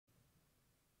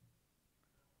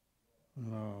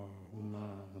اللهم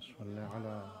صل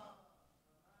على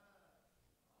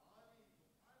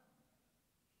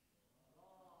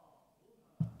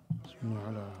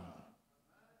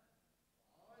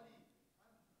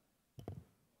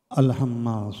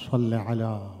اللهم صل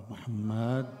على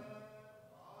محمد.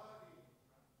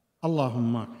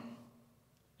 اللهم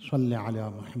صل على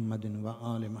محمد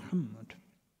وآل محمد.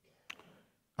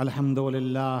 الحمد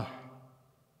لله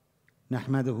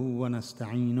نحمده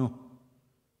ونستعينه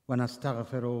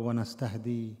ونستغفره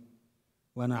ونستهديه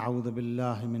ونعوذ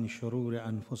بالله من شرور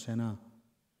أنفسنا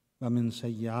ومن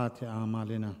سيئات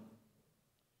أعمالنا.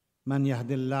 من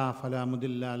يهد الله فلا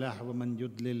مضل له ومن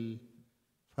يضلل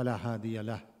فلا هادي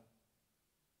له.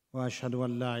 وأشهد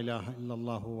أن لا إله إلا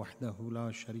الله وحده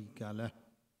لا شريك له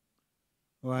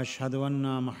وأشهد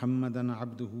أن محمدًا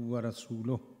عبده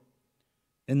ورسوله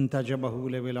انتجبه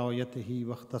لولايته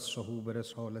واختصه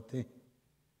برسالته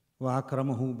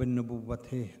وأكرمه بالنبوة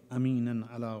أمينًا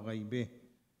على غيبه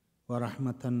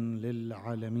ورحمة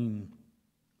للعالمين.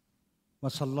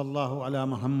 وصلى الله على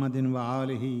محمد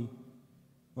وآله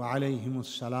وعليهم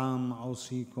السلام.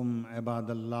 أوصيكم عباد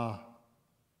الله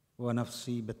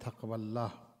ونفسي بتقوى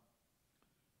الله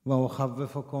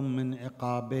وأخوفكم من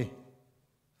عقابه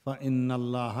فإن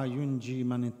الله ينجي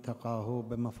من اتقاه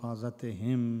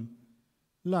بمفازتهم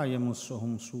لا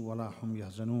يمسهم سوء ولا هم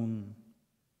يحزنون.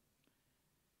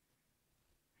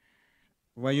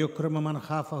 ويكرم من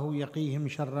خافه يقيهم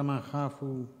شر ما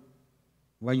خافوا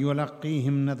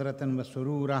ويلقيهم نذرة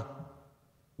وسرورا.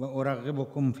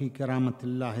 وأرغبكم في كرامة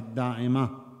الله الدائمة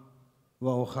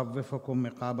وأخوفكم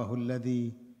عقابه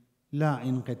الذي لا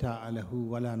انقطاع له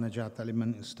ولا نجاة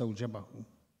لمن استوجبه.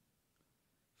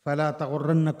 فلا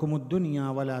تغرنكم الدنيا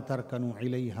ولا تركنوا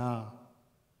إليها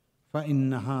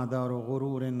فإنها دار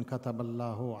غرور كتب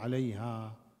الله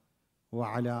عليها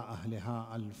وعلى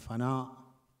أهلها الفناء.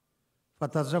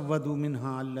 فتزودوا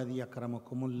منها الذي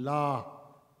أكرمكم الله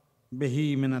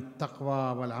به من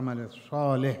التقوى والعمل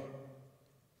الصالح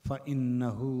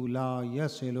فإنه لا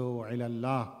يصل إلى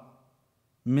الله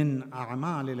من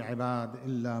أعمال العباد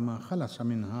إلا ما خلص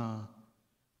منها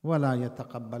ولا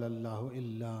يتقبل الله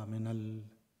إلا من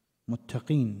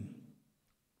المتقين.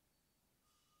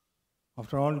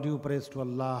 After all due praise to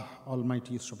Allah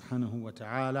Almighty Subhanahu wa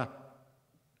Ta'ala,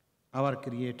 our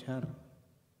Creator,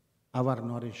 our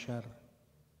Nourisher,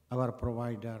 our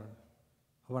Provider,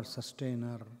 our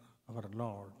Sustainer, our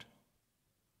Lord.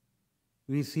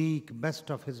 We seek best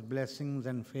of His blessings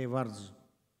and favors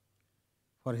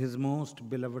for His most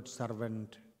beloved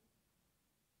servant,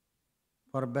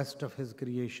 for best of His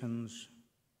creations,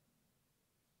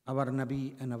 our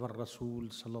Nabi and our Rasul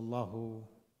sallallahu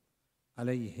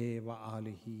alayhi wa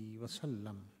alihi wa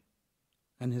sallam,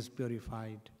 and His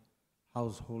purified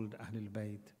household Ahlul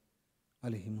Bayt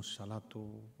alayhimus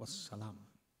salatu wassalam.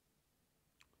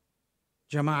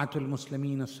 Jama'atul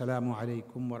Muslimin, assalamu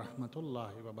alaikum wa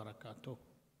rahmatullahi wa barakatuh.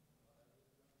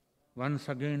 Once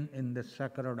again in the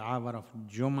sacred hour of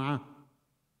Juma'a,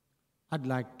 I'd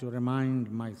like to remind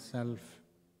myself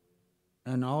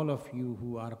and all of you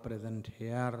who are present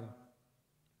here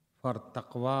for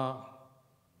taqwa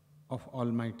of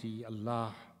Almighty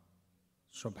Allah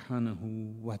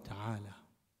Subhanahu wa Ta'ala.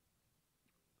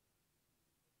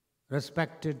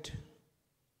 Respected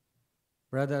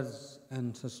brothers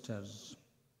and sisters,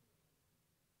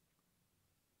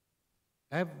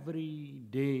 every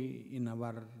day in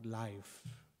our life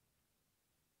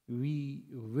we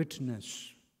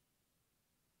witness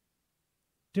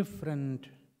different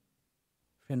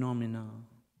phenomena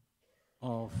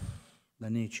of the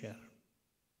nature.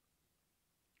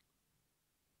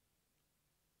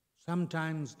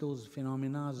 Sometimes those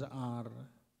phenomena are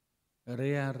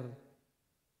rare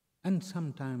and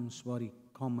sometimes very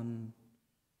common,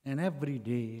 and every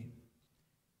day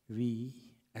we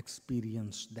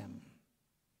experience them.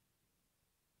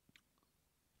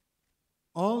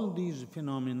 All these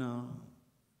phenomena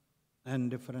and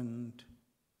different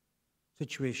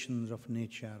situations of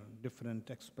nature, different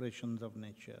expressions of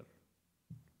nature,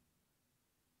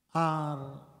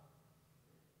 are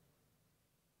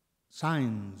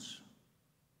signs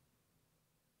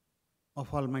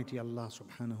of Almighty Allah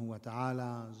Subhanahu wa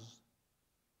Ta'ala's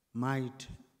might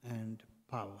and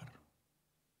power.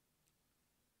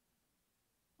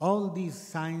 All these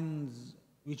signs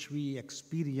which we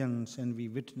experience and we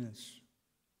witness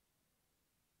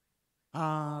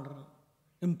are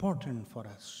important for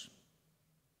us.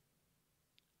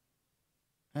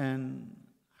 And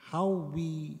how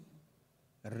we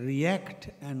react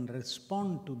and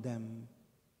respond to them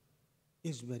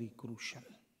is very crucial.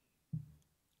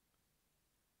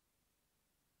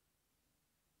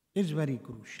 Is very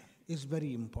crucial, is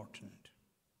very important.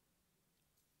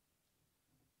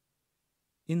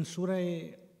 In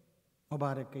Surah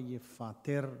Mubarakah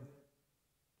Fatir,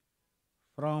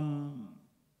 from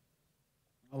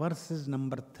verses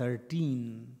number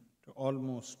 13 to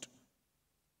almost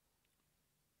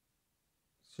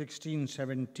 16,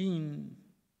 17,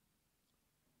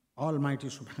 Almighty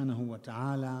Subhanahu wa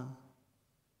Ta'ala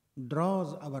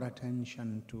draws our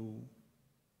attention to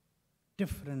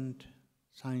different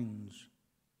signs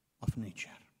of nature.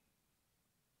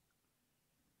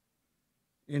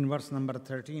 In verse number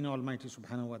 13, Almighty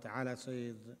Subhanahu wa Ta'ala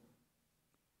says,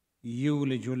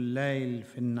 يُولِجُ اللَّيْلَ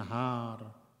فِي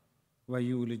النَّهَارِ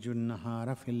وَيُولِجُ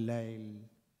النَّهَارَ فِي اللَّيْلِ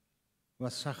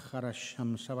وَسَخَّرَ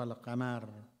الشَّمْسَ وَالْقَمَرَ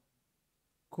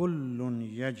كُلٌّ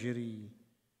يَجْرِي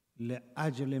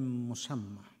لِأَجْلٍ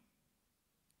مُّسَمًّى.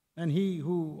 And He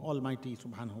who Almighty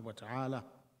Subhanahu wa Ta'ala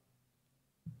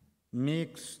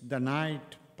makes the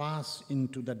night pass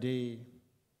into the day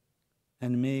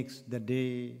and makes the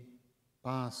day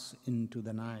pass into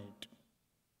the night.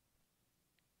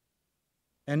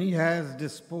 And He has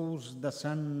disposed the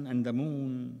sun and the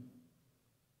moon,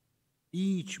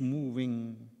 each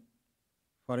moving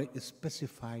for a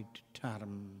specified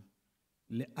term,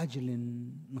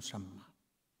 لِأَجْلٍ مُّسَمًّى.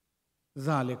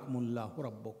 ذَلِكُمُ اللَّهُ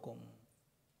رَبُّكُمْ.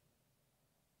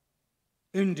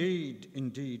 Indeed,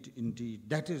 indeed, indeed,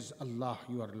 that is Allah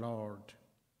your Lord,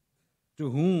 to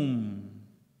whom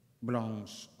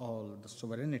belongs all the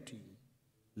sovereignty.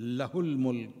 Lahul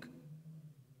mulk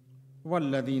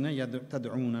وَالَّذِينَ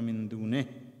تَدْعُونَ مِن دُونِهِ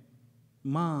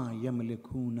مَا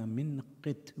يَمْلِكُونَ مِن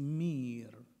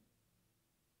قِطْمِيرٍ.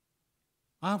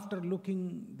 After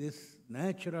looking this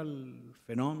natural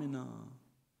phenomena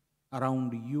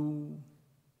around you,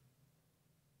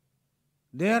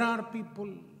 there are people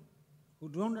who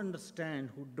don't understand,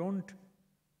 who don't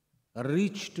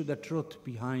reach to the truth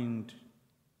behind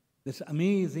this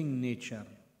amazing nature,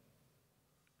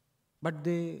 but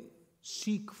they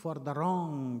seek for the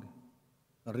wrong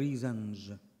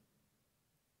reasons.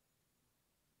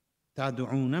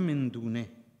 تَدْعُونَ مِن دُونِهِ,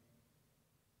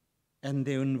 and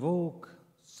they invoke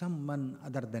someone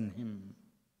other than Him.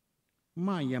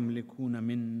 مَا يَمْلِكُونَ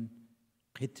مِن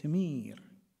قِطْمِيرٍ.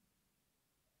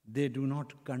 They do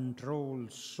not control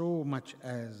so much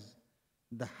as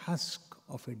the husk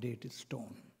of a date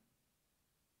stone.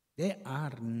 They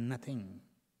are nothing.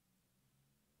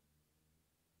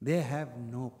 They have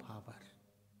no power.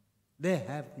 They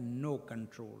have no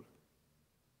control.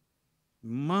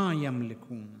 مَا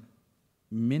يَمْلِكُونَ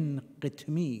مِن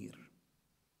قِطْمِيرٍ.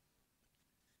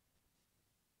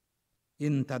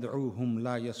 إِن تَدْعُوهُمْ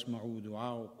لَا يَسْمَعُوا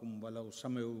دُعَاءَكُمْ وَلَوْ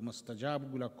سَمِعُوا مَا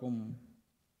اسْتَجَابُوا لَكُمْ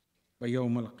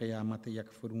وَيَوْمَ الْقِيَامَةِ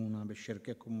يَكْفُرُونَ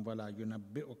بِشِرْكِكُمْ وَلَا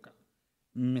يُنَبِّئُكَ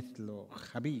مِثْلُ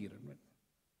خَبِيرٍ.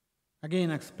 Again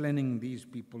explaining these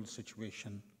people's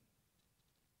situation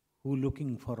who are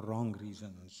looking for wrong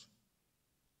reasons.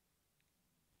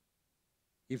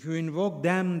 If you invoke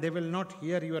them, they will not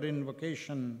hear your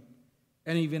invocation,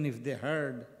 and even if they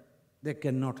heard, they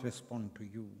cannot respond to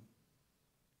you.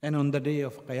 And on the day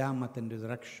of Qiyamah and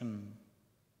resurrection,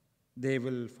 they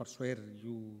will forswear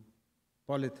you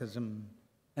polytheism,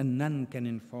 and none can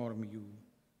inform you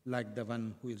like the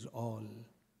one who is all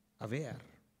aware.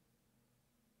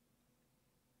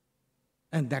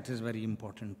 And that is a very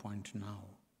important point now.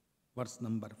 Verse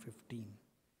number 15.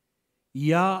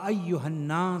 Ya ayyuhan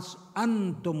nas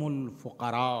antumul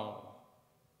fuqara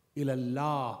ila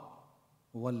Allah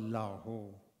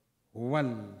wallahu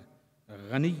huwal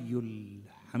ghaniyyul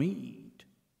hamid.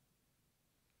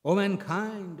 O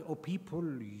mankind, O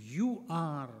people, you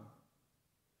are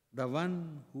the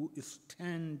one who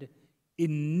stand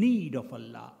in need of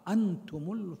Allah.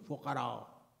 Antumul fuqara.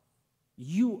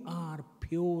 You are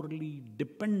purely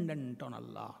dependent on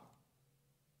Allah.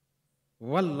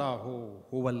 Wallahu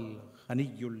huwal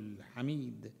ghaniyyul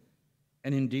hamid.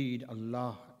 And indeed,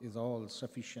 Allah is all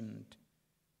sufficient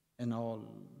and all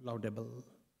laudable.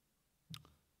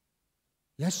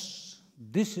 Yes,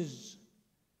 this is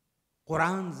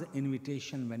Quran's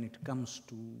invitation when it comes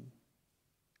to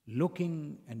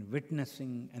looking and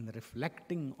witnessing and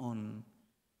reflecting on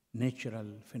natural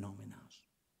phenomena.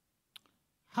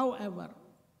 However,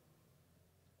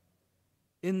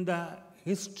 in the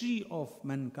history of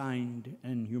mankind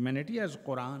and humanity, as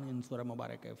Quran in Surah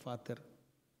Mubarakah Fatir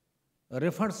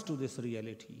refers to this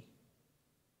reality,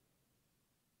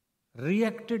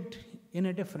 reacted in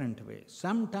a different way.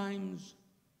 Sometimes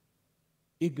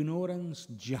ignorance,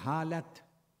 jahalat,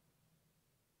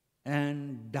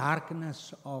 and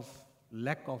darkness of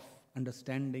lack of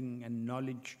understanding and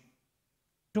knowledge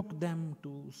took them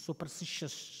to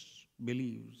superstitious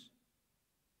beliefs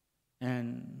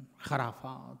and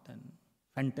kharafat and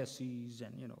fantasies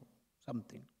and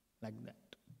something like that.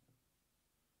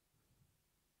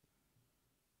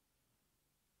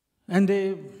 And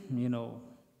they,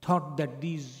 thought that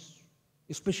these,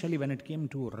 especially when it came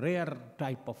to rare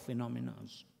type of phenomena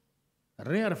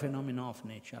of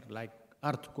nature, like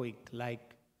earthquake,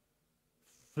 like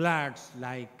floods,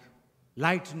 like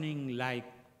lightning, like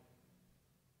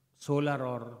solar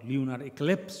or lunar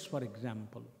eclipse, for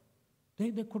example,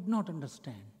 they could not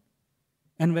understand.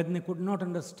 And when they could not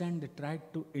understand, they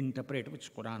tried to interpret,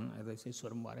 which Quran, as I say,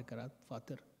 Surah Mubarak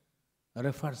Fatir,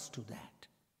 refers to that.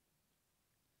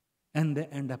 And they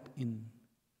end up in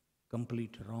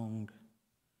complete wrong,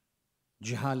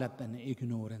 jahalat and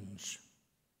ignorance.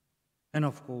 And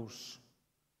of course,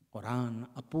 Quran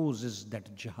opposes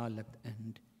that jahalat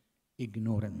and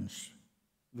ignorance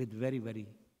with very, very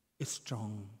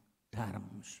strong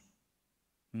terms.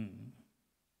 In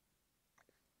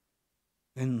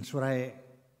Surah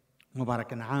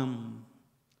Mubarak An'am,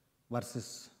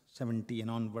 verses 70 and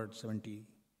onwards, 70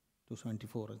 to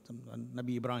 74,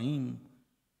 Nabi Ibrahim,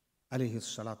 alayhi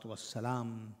salatu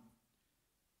wassalam,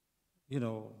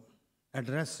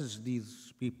 addresses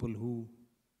these people who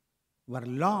were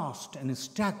lost and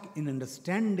stuck in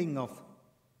understanding of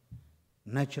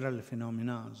natural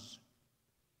phenomena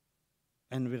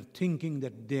and were thinking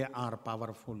that they are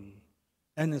powerful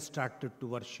and started to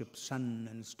worship sun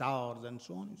and stars and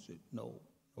so on. He said, no.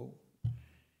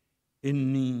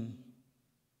 Inni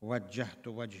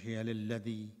wajjahtu wajhiya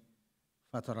lilladhi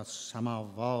fatara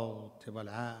as-samawati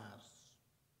wal-ard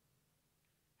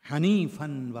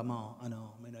hanifan wa ma ana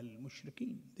min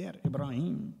al-mushrikeen. There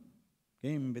Ibrahim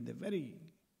came with a very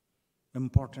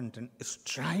important and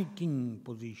striking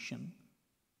position.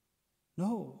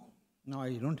 No,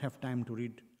 I don't have time to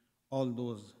read all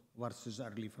those verses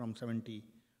early from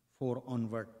 74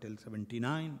 onward till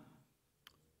 79,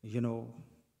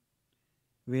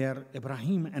 where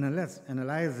Ibrahim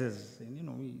analyzes,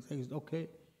 he says, okay,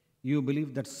 you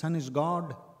believe that sun is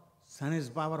God, sun is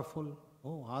powerful,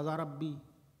 oh, Hadha Rabbi.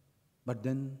 But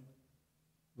then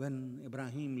when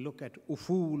Ibrahim look at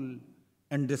uful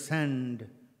and descend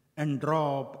and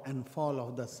drop and fall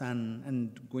of the sun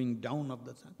and going down of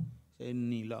the sun, say,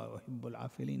 Inni la uhibbul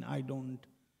afilin, I don't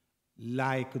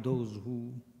like those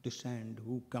who descend,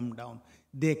 who come down.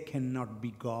 They cannot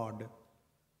be God.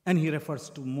 And he refers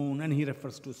to moon, and he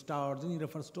refers to stars, and he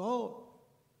refers to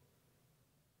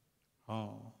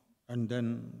all. And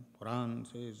then Quran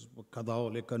says,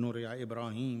 وَكَذَلِكَ نُرِيَ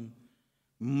إِبْرَاهِيمَ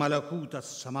مَلَكُوتَ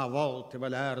السَّمَاوَاتِ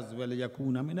وَالْأَرْضِ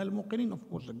وَلِيَكُونَ مِنَ الْمُوقِنِينَ. Of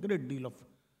course, a great deal of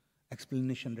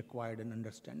explanation required and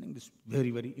understanding. This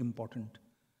very, very important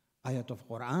ayat of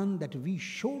Quran, that we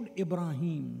showed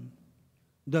Ibrahim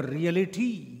the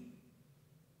reality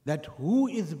that who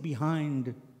is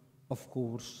behind, of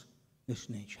course, this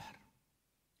nature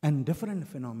and different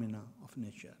phenomena of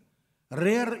nature,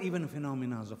 rare even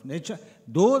phenomena of nature,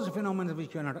 those phenomena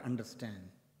which you cannot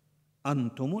understand.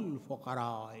 Antumul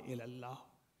fuqara ilallah.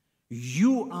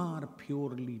 You are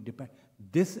purely dependent.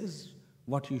 This is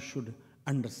what you should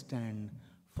understand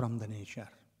from the nature.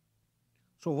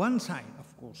 So one side,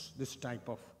 of course, this type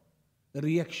of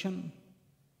reaction,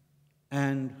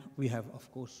 and we have,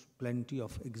 of course, plenty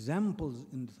of examples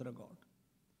in this regard.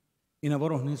 In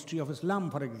our own history of Islam,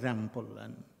 for example,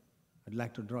 and I'd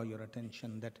like to draw your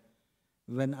attention that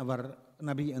when our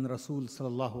Nabi and Rasul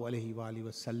sallallahu alaihi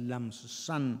wasallam's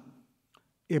son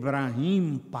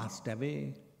Ibrahim passed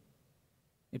away,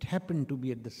 it happened to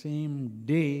be at the same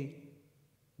day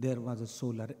there was a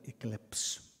solar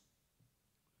eclipse.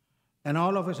 And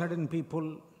all of a sudden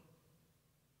people,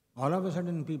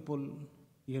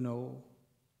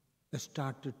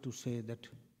 started to say that,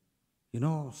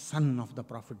 son of the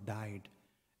Prophet died,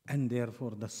 and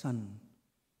therefore the sun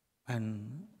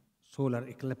and solar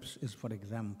eclipse is, for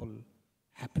example,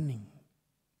 happening.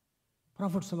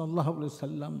 Prophet sallallahu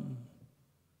alaihi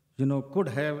wasallam, could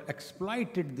have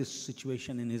exploited this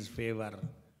situation in his favor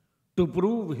to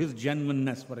prove his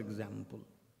genuineness, for example.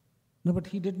 No, but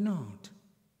he did not.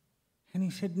 And he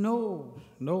said, no.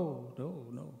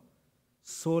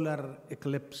 Solar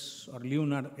eclipse or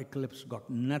lunar eclipse got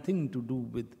nothing to do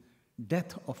with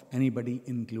death of anybody,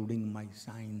 including my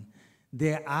sign.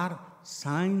 They are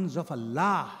signs of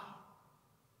Allah.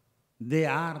 They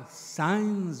are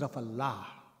signs of Allah.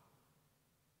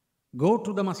 Go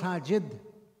to the masajid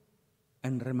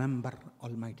and remember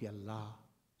Almighty Allah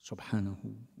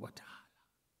subhanahu wa ta'ala.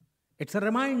 It's a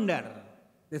reminder.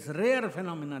 This rare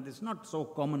phenomena, this not so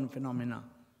common phenomena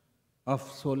of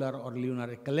solar or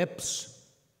lunar eclipse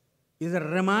is a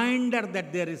reminder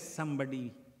that there is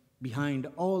somebody behind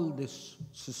all this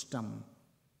system.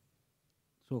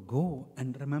 So go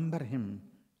and remember him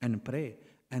and pray.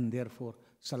 And therefore,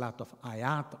 salat of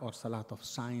ayat or salat of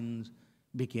signs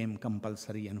became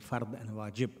compulsory and fard and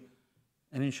wajib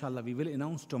And inshallah, we will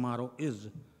announce tomorrow is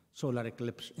solar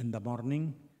eclipse in the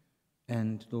morning.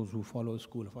 And those who follow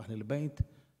School of Ahlul Bayt,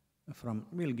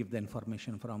 we'll give the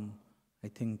information from, I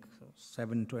think,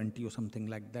 7:20 or something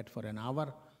like that for an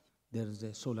hour. There is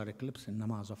a solar eclipse, and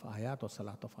namaz of ayat or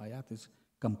salat of ayat is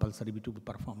compulsory to be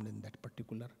performed in that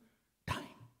particular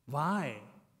time. Why?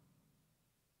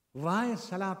 Why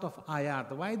salat of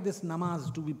ayat? Why this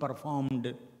namaz to be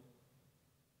performed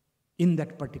in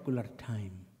that particular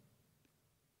time?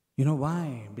 You know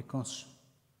why? Because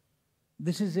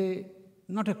this is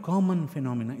not a common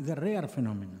phenomenon, it's a rare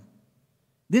phenomenon.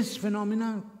 This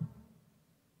phenomena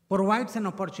provides an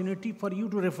opportunity for you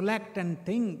to reflect and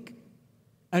think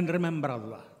and remember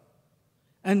Allah.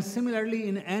 And similarly,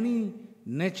 in any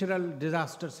natural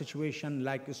disaster situation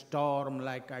like a storm,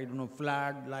 like,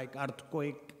 flood, like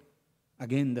earthquake,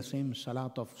 again the same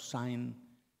salat of sign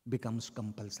becomes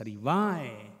compulsory.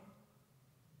 Why?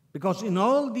 Because in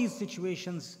all these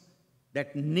situations,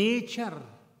 that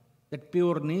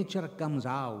pure nature comes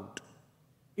out.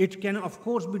 It can, of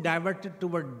course, be diverted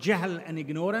toward jahl and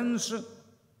ignorance,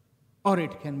 or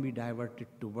it can be diverted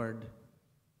toward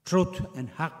truth and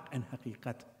haqq and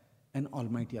haqiqat and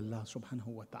Almighty Allah subhanahu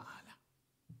wa ta'ala.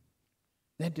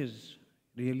 That is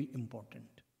really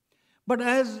important. But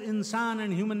as insan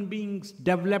and human beings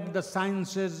developed the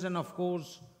sciences and, of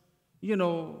course,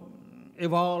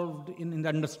 evolved in the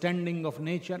understanding of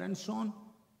nature and so on,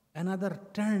 another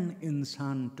turn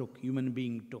human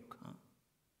being took.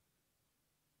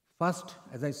 First,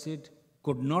 as I said,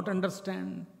 could not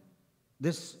understand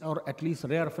this, or at least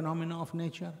rare phenomena of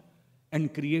nature,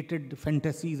 and created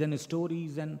fantasies and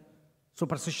stories and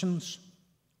superstitions.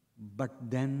 But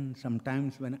then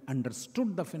sometimes when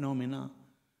understood the phenomena,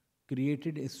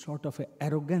 created a sort of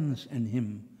arrogance in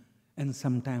him, and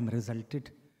sometimes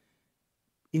resulted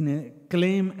in a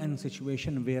claim and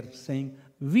situation where saying,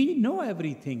 we know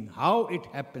everything, how it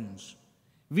happens.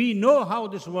 We know how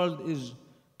this world is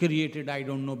created,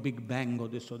 Big Bang or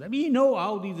this or that. We know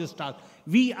how these stars.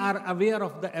 We are aware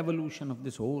of the evolution of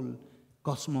this whole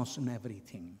cosmos and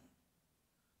everything.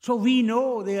 So we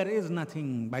know there is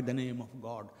nothing by the name of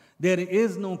God. There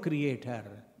is no creator,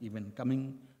 even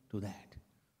coming to that.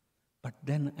 But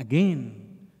then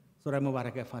again, Surah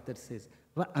Mubarakah Fatir says,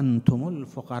 وَأَنْتُمُ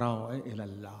الْفُقَرَاءُ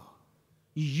إِلَى اللَّهِ.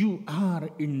 You are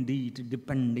indeed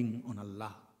depending on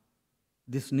Allah.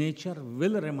 This nature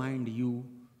will remind you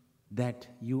that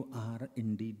you are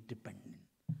indeed dependent.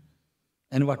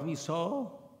 And what we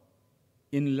saw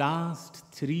in last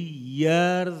 3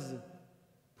 years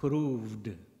proved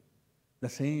the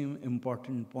same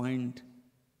important point,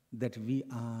 that we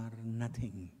are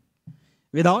nothing.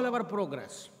 With all our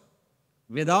progress,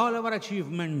 with all our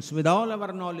achievements, with all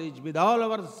our knowledge, with all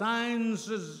our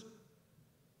sciences,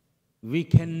 we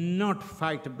cannot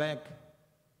fight back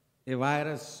a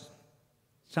virus,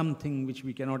 something which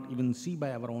we cannot even see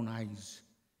by our own eyes,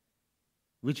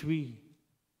 which we,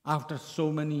 after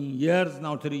so many years,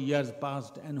 now 3 years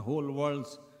passed, and whole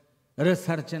world's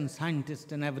research and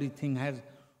scientists and everything has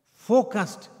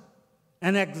focused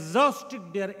and exhausted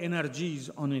their energies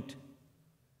on it.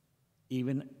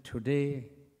 Even today,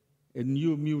 a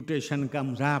new mutation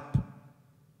comes up,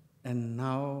 and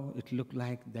now it looks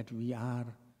like that we are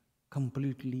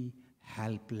completely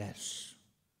helpless.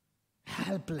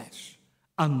 Helpless.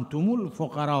 Antumul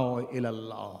fuqara'u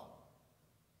ilallah.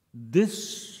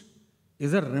 This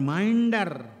is a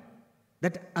reminder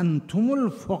that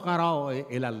antumul fuqara'u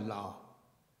ilallah.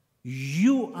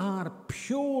 You are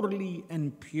purely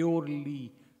and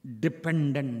purely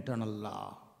dependent on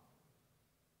Allah.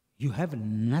 You have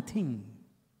nothing.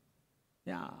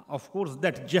 Yeah, of course,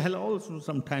 that jahl also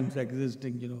sometimes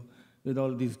existing, with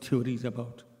all these theories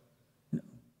about.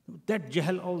 That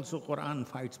jahl also Quran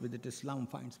fights with it, Islam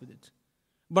fights with it.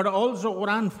 But also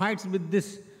Quran fights with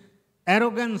this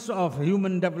arrogance of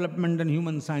human development and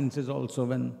human sciences also,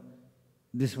 when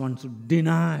this wants to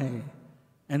deny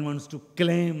and wants to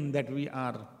claim that we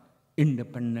are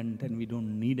independent and we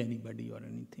don't need anybody or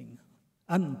anything.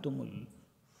 Antumul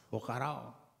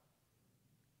fuqara.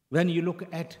 When you look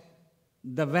at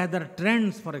the weather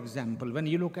trends, for example, when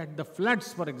you look at the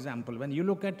floods, for example, when you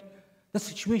look at the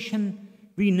situation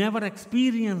we never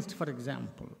experienced, for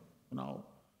example,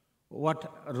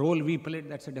 what role we played,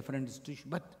 that's a different situation.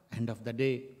 But end of the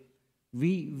day,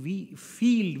 we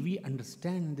feel, we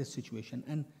understand this situation.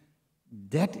 And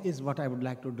that is what I would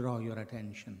like to draw your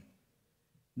attention.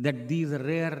 That these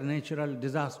rare natural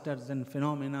disasters and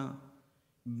phenomena,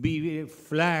 be it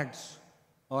floods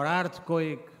or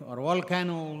earthquake or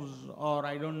volcanoes or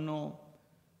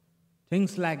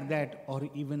things like that, or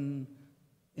even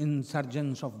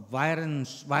insurgence of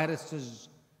viruses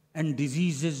and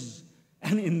diseases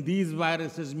And in these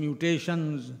viruses,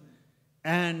 mutations,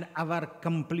 and our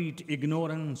complete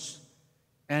ignorance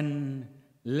and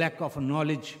lack of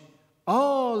knowledge,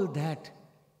 all that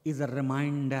is a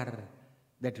reminder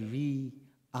that we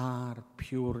are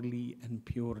purely and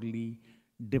purely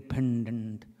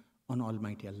dependent on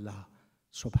Almighty Allah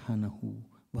subhanahu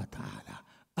wa ta'ala.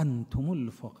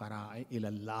 Antumul fuqara'i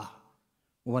ilallah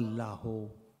wallahu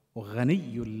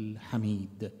ghaniyul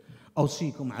hamid.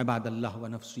 أوصيكم عباد الله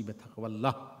ونفسي بتقوى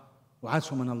الله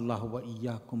وعصمنا الله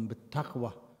وإياكم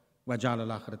بالتقوى وجعل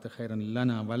الآخرة خيرا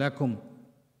لنا ولكم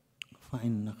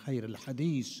فإن خير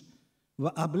الحديث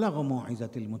وأبلغ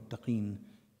موعظة المتقين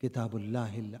كتاب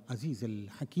الله العزيز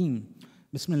الحكيم.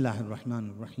 بسم الله الرحمن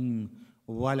الرحيم.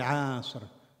 والعصر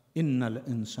إن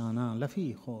الإنسان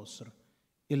لفي خسر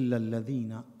إلا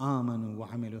الذين آمنوا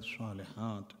وعملوا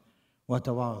الصالحات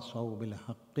وتواصوا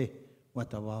بالحق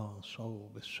وتواصوا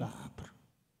بالصبر.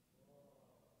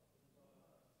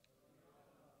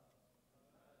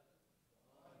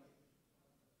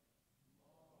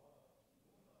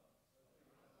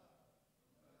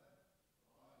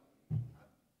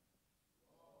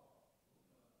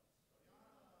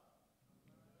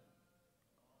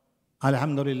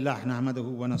 الحمد لله نحمده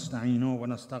ونستعينه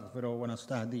ونستغفره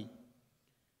ونستهديه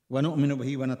ونؤمن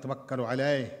به ونتوكل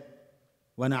عليه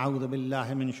ونعوذ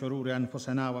بالله من شرور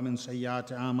أنفسنا ومن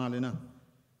سيئات أعمالنا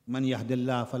من يهد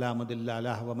الله فلا مضل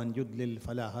له ومن يضلل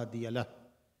فلا هادي له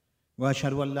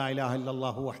وأشهد أن لا إله إلا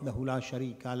الله وحده لا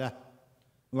شريك له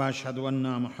وأشهد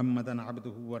أن محمدا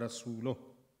عبده ورسوله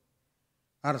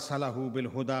أرسله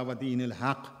بالهدى ودين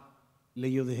الحق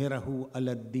ليظهره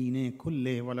على الدين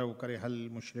كله ولو كره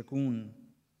المشركون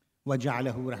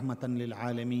وجعله رحمة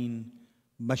للعالمين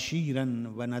بشيرا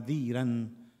ونذيرا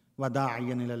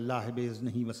وداعيا إلى الله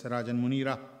بإذنه وسراجا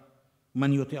منيرا.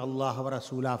 من يطع الله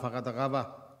ورسوله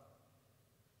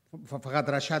فقد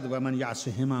رشد ومن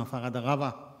يعصهما فقد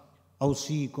غوى.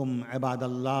 أوصيكم عباد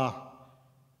الله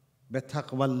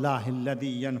بتقوى الله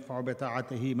الذي ينفع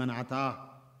بطاعته من عطاه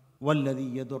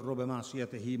والذي يضر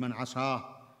بمعصيته من عصاه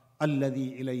الذي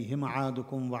إليه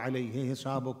معادكم وعليه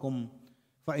حسابكم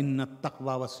فإن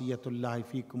التقوى وصية الله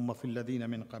فيكم وفي الذين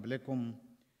من قبلكم.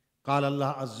 قال الله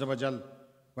عز وجل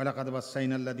ولقد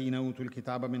وصينا الذين أوتوا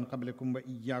الكتاب من قبلكم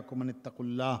وإياكم أن اتقوا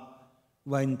الله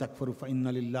وإن تكفروا فإن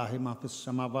لله ما في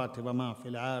السماوات وما في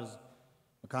الأرض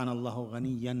وكان الله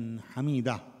غنيا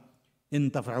حميدا.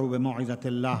 انتفعوا بموعظة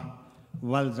الله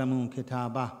والزموا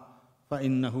كتابه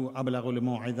فإنه أبلغ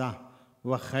الموعظة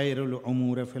وخير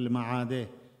الأمور في المعاد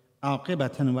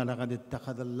عاقبة ولقد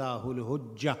اتخذ الله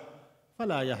الحجة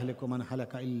فلا يهلك من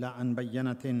هلك إلا عن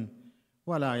بينة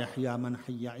ولا يحيى من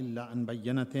حي إلا عن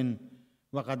بينة.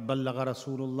 وقد بلغ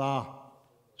رسول الله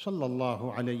صلى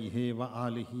الله عليه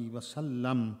وآله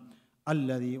وسلم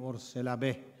الذي أرسل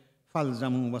به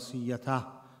فالزموا وصيته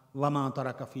وما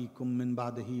ترك فيكم من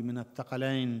بعده من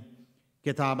الثقلين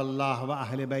كتاب الله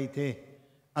وأهل بيته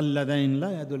اللذين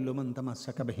لا يدل من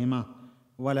تمسك بهما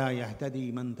ولا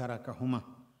يهتدي من تركهما.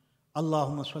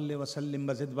 اللهم صل وسلم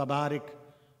وزد وبارك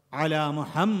على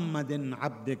محمد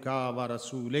عبدك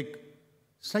ورسولك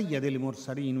سيد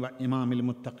المرسلين وإمام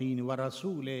المتقين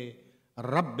ورسول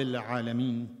رب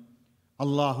العالمين.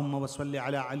 اللهم وصل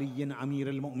على علي أمير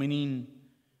المؤمنين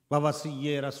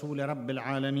ووصي رسول رب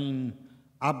العالمين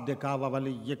عبدك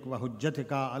ووليك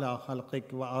وحجتك على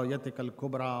خلقك وآيتك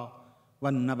الكبرى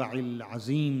والنبع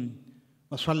العظيم.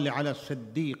 وصل على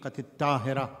الصديقة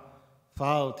الطاهرة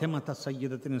فاطمة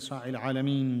سيدة نساء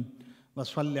العالمين.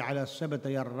 وصل على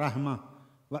سبتي الرحمة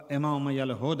وإمامي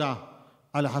الهدى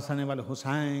الحسن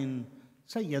والحسين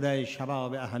سيدي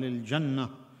شباب أهل الجنة.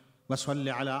 وصل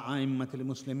على أئمة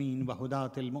المسلمين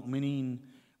وهداة المؤمنين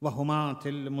وهماة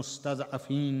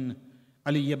المستضعفين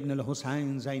علي بن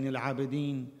الحسين زين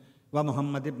العابدين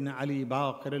ومحمد بن علي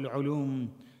باقر العلوم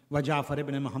وجعفر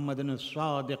بن محمد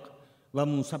الصادق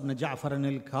وموسى بن جعفر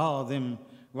الكاظم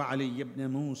وعلي بن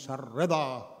موسى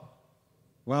الرضا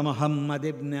ومحمد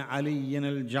بن علي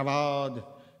الجواد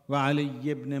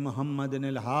وعلي بن محمد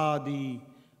الهادي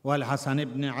والحسن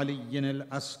بن علي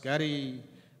العسكري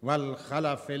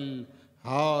والخلف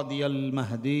الهادي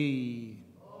المهدي.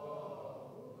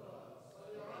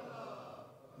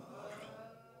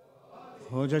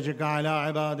 حججك على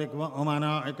عبادك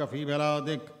وأمنائك في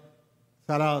بلادك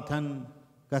صلاة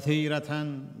كثيرة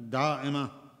دائمة.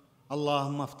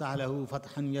 اللهم افتح له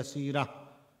فتحا يسيرا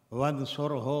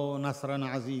وانصره نصرا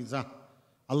عزيزا.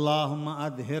 اللهم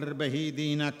أظهر به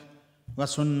دينك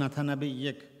وسنة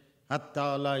نبيك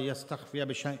حتى لا يستخفي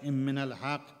بشيء من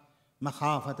الحق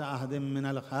مخافة أحد من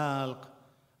الخلق.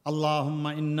 اللهم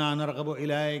إنا نرغب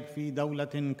إليك في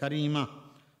دولة كريمة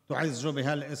تعز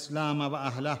بها الإسلام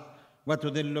وأهله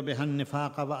وتذل بها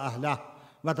النفاق وأهله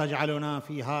وتجعلنا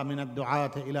فيها من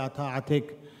الدعاة إلى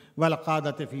طاعتك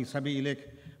والقادة في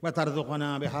سبيلك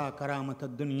وترزقنا بها كرامة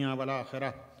الدنيا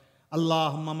والآخرة.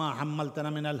 اللهم ما حملتنا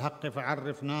من الحق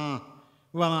فعرفناه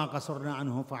وما قصرنا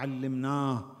عنه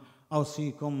فعلمناه.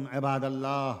 أوصيكم عباد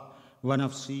الله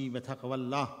ونفسي بتقوى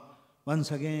الله.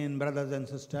 Once again, brothers and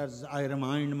sisters, I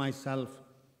remind myself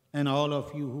and all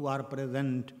of you who are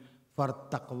present for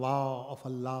taqwa of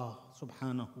Allah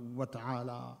subhanahu wa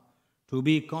ta'ala, to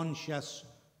be conscious,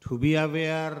 to be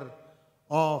aware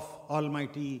of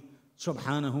Almighty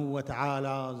subhanahu wa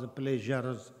ta'ala's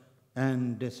pleasures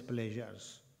and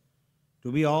displeasures,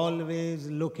 to be always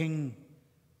looking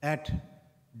at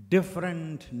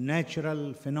different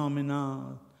natural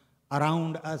phenomena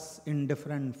around us in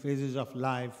different phases of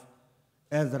life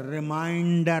as a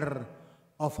reminder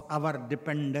of our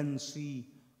dependency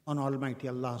on Almighty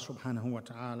Allah subhanahu wa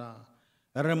ta'ala,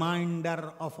 a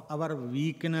reminder of our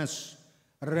weakness,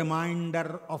 a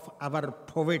reminder of our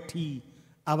poverty,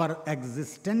 our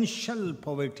existential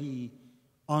poverty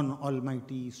on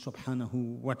Almighty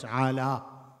subhanahu wa ta'ala.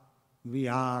 We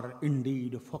are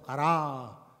indeed fuqara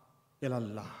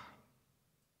ilallah.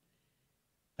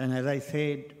 And as I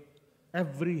said,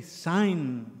 every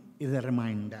sign is a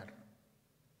reminder.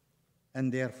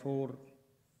 And therefore,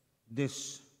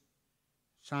 this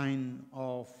sign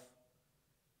of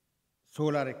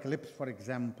solar eclipse, for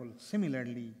example,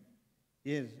 similarly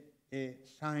is a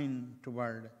sign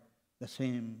toward the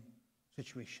same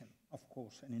situation, of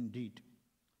course. And indeed,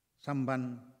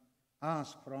 someone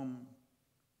asked from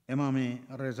Imam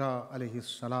Reza alayhi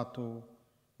salatu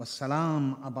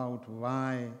wassalam about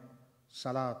why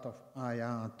salat of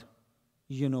ayat,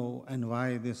 and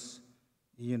why this,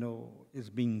 is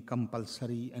being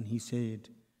compulsory. And he said,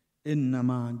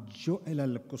 إِنَّمَا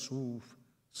جُعِلَ الْكُسُوفِ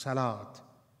صَلَاةٌ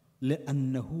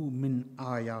لِأَنَّهُ مِنْ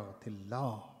آيَاتِ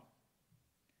اللَّهِ.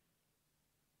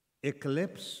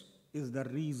 Eclipse is the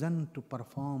reason to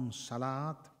perform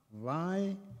salat.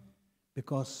 Why?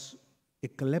 Because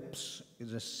eclipse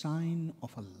is a sign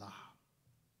of Allah.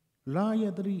 لا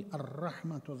يدري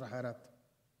الرحمة ظهرت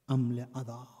أم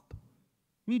لعذاب.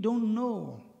 We don't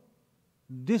know.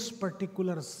 This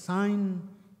particular sign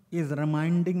is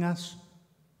reminding us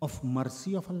of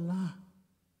mercy of Allah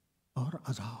or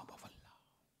azab of Allah.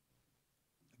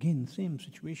 Again, same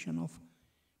situation of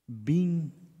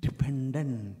being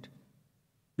dependent,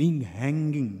 being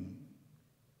hanging.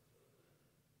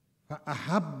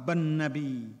 فَأَحَبَّ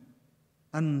النَّبِيُّ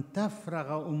أَن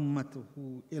تَفْرَغَ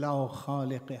أُمَّتُهُ إِلَى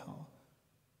خَالِقِهَا.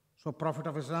 So Prophet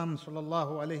of Islam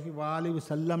sallallahu alayhi wa alihi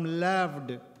wasallam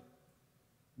loved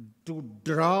to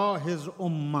draw his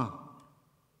ummah,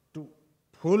 to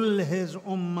pull his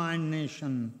ummah and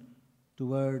nation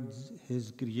towards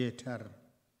his Creator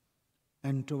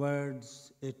and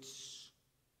towards its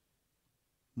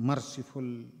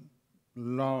merciful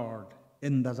Lord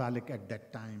in the Zalik at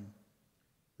that time.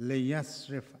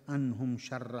 لِيَسْرِفْ أَنْهُمْ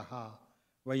شَرَّهَا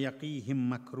وَيَقِيهِمْ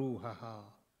مَكْرُوهَهَا.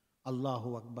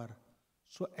 Allahu Akbar.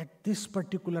 So at this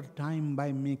particular time,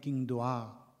 by making dua,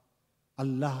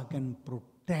 Allah can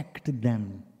protect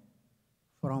them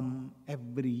from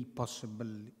every possible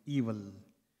evil.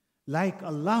 Like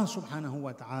Allah subhanahu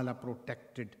wa ta'ala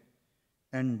protected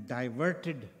and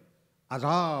diverted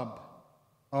azab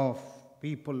of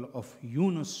people of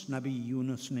Yunus, Nabi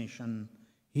Yunus nation,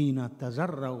 hina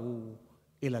tazarrahu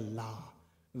ilallah,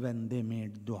 when they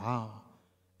made dua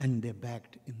and they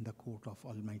begged in the court of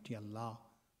Almighty Allah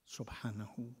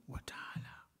subhanahu wa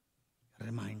ta'ala.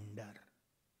 Reminder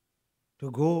to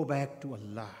go back to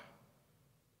Allah,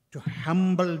 to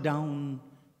humble down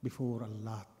before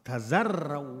Allah.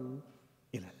 Tazarraw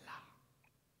ilallah.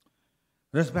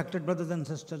 Respected brothers and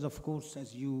sisters, of course,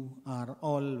 as you are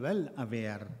all well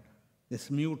aware, this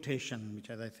mutation, which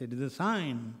as I said is a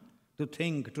sign to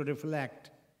think, to reflect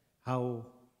how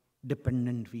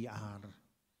dependent we are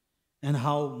and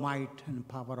how might and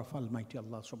power of Almighty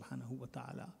Allah subhanahu wa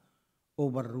ta'ala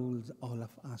overrules all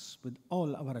of us with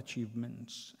all our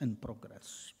achievements and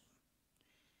progress.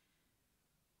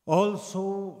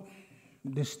 Also,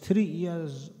 these 3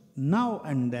 years, now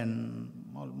and then,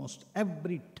 almost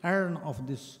every turn of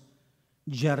this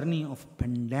journey of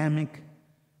pandemic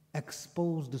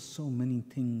exposed so many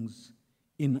things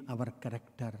in our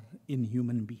character, in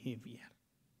human behavior.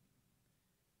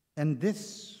 And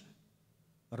this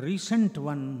recent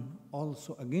one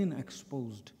also again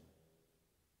exposed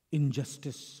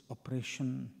injustice,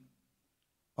 oppression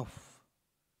of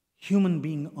human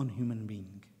being on human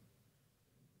being.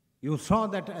 You saw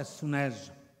that as soon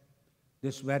as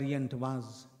this variant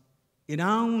was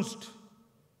announced,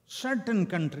 certain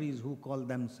countries who call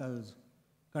themselves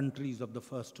countries of the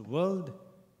first world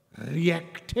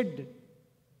reacted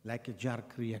like a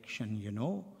jerk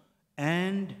reaction,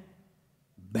 and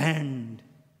banned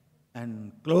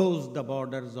and closed the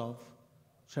borders of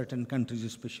certain countries,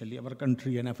 especially our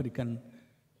country and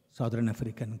Southern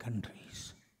African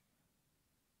countries,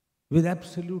 with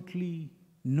absolutely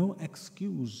no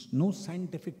excuse, no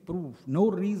scientific proof,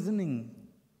 no reasoning.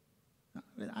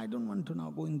 I don't want to now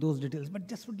go in those details, but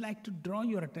just would like to draw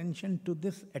your attention to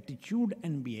this attitude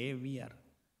and behavior,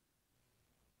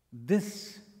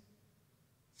 this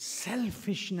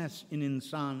selfishness in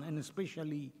insan, and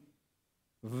especially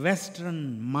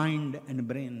Western mind and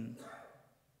brain,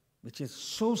 which is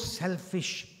so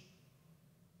selfish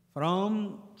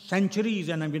from centuries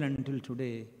and even until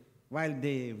today, while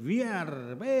they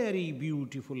wear very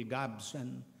beautiful garbs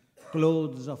and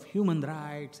clothes of human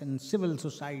rights and civil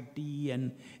society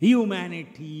and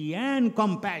humanity and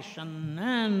compassion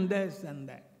and this and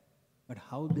that. But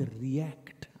how they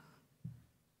react,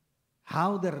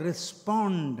 how they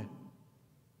respond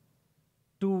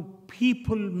to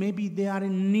people, maybe they are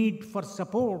in need for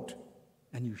support,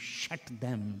 and you shut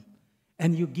them,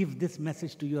 and you give this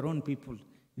message to your own people: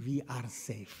 we are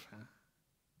safe,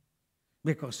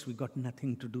 because we got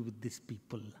nothing to do with these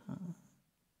people.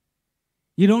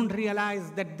 You don't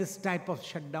realize that this type of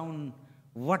shutdown,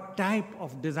 what type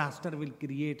of disaster will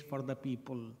create for the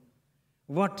people,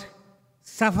 what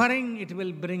suffering it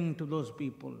will bring to those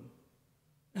people.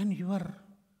 And your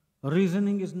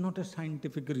reasoning is not a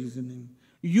scientific reasoning.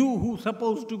 You who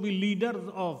supposed to be leaders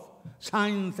of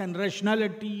science and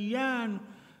rationality and,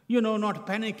 not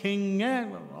panicking,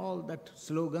 all that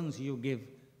slogans you give,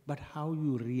 but how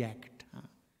you react.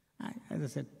 As I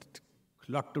said,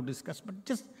 a lot to discuss, but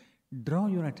just draw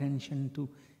your attention to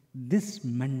this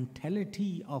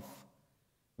mentality of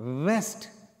West.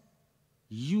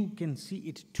 You can see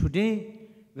it today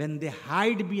when they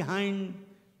hide behind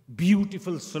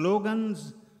beautiful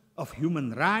slogans of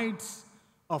human rights,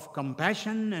 of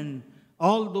compassion, and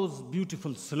all those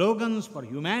beautiful slogans for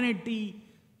humanity.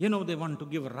 They want to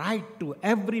give right to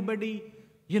everybody.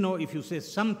 If you say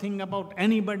something about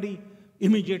anybody,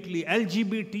 immediately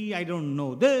LGBT, I don't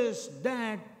know, this,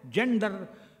 that,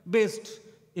 gender-based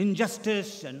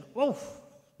injustice, and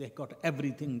they got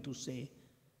everything to say.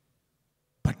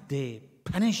 But they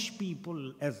punish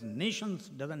people as nations,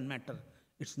 doesn't matter.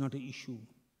 It's not an issue.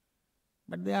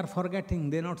 But they are forgetting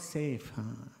they're not safe.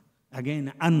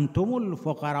 Again, antumul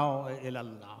fuqara'u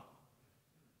ilallah.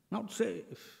 Not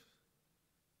safe.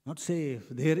 Not safe.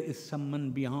 There is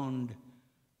someone beyond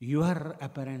your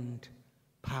apparent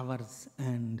powers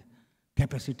and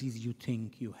capacities you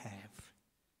think you have.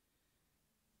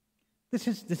 This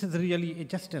is really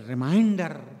just a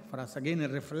reminder for us, again a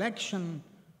reflection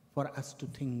for us to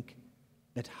think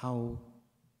that how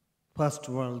first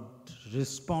world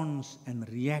responds and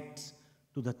reacts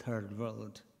to the third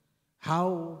world.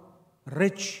 How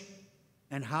rich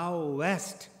and how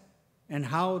West and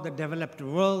how the developed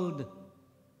world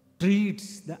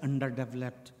treats the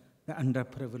underdeveloped, the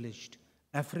underprivileged,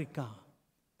 Africa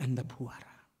and the poor.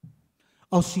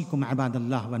 أوصيكم عباد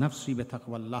الله ونفسي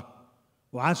بتقوى الله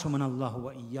وعاصمنا الله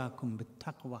وإياكم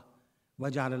بالتقوى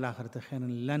وجعل الآخرة خيرا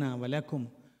لنا ولكم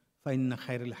فإن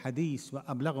خير الحديث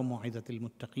وأبلغ موعظة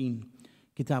المتقين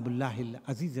كتاب الله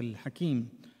العزيز الحكيم.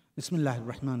 بسم الله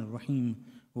الرحمن الرحيم.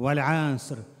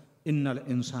 والعصر إن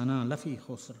الإنسان لفي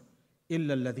خسر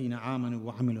إلا الذين آمنوا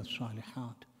وعملوا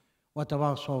الصالحات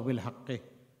وتواصوا بالحق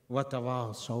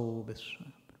وتواصوا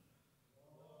بالصبر.